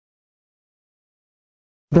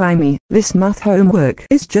Blimey, this math homework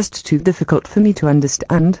is just too difficult for me to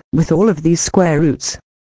understand, with all of these square roots.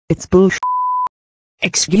 It's bullshit.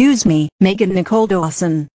 Excuse me, Megan Nicole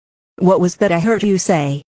Dawson. What was that I heard you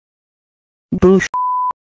say? Bullshit.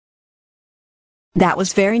 That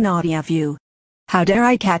was very naughty of you. How dare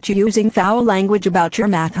I catch you using foul language about your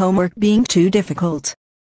math homework being too difficult?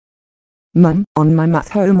 Mum, on my math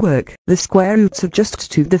homework, the square roots are just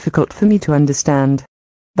too difficult for me to understand.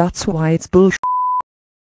 That's why it's bullshit.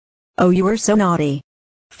 Oh, you are so naughty.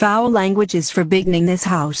 Foul language is forbidden in this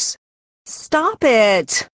house. Stop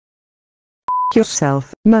it!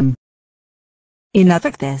 Yourself, Mum. Enough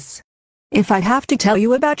of this. If I have to tell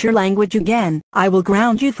you about your language again, I will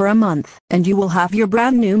ground you for a month, and you will have your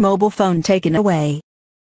brand new mobile phone taken away.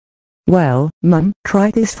 Well, Mum, try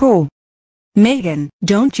this for. Megan,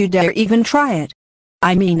 don't you dare even try it.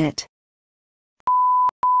 I mean it.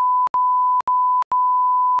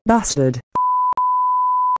 Bastard.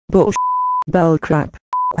 Bullshit. Bell crap.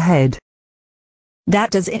 Head.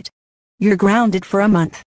 That does it. You're grounded for a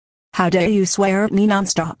month. How dare you swear at me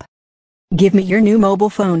nonstop? Give me your new mobile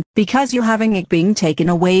phone, because you're having it being taken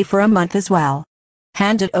away for a month as well.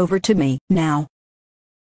 Hand it over to me, now.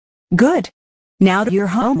 Good. Now do your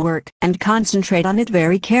homework, and concentrate on it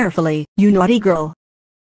very carefully, you naughty girl.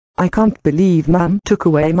 I can't believe Mum took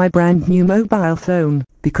away my brand new mobile phone,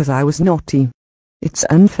 because I was naughty. It's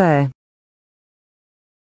unfair.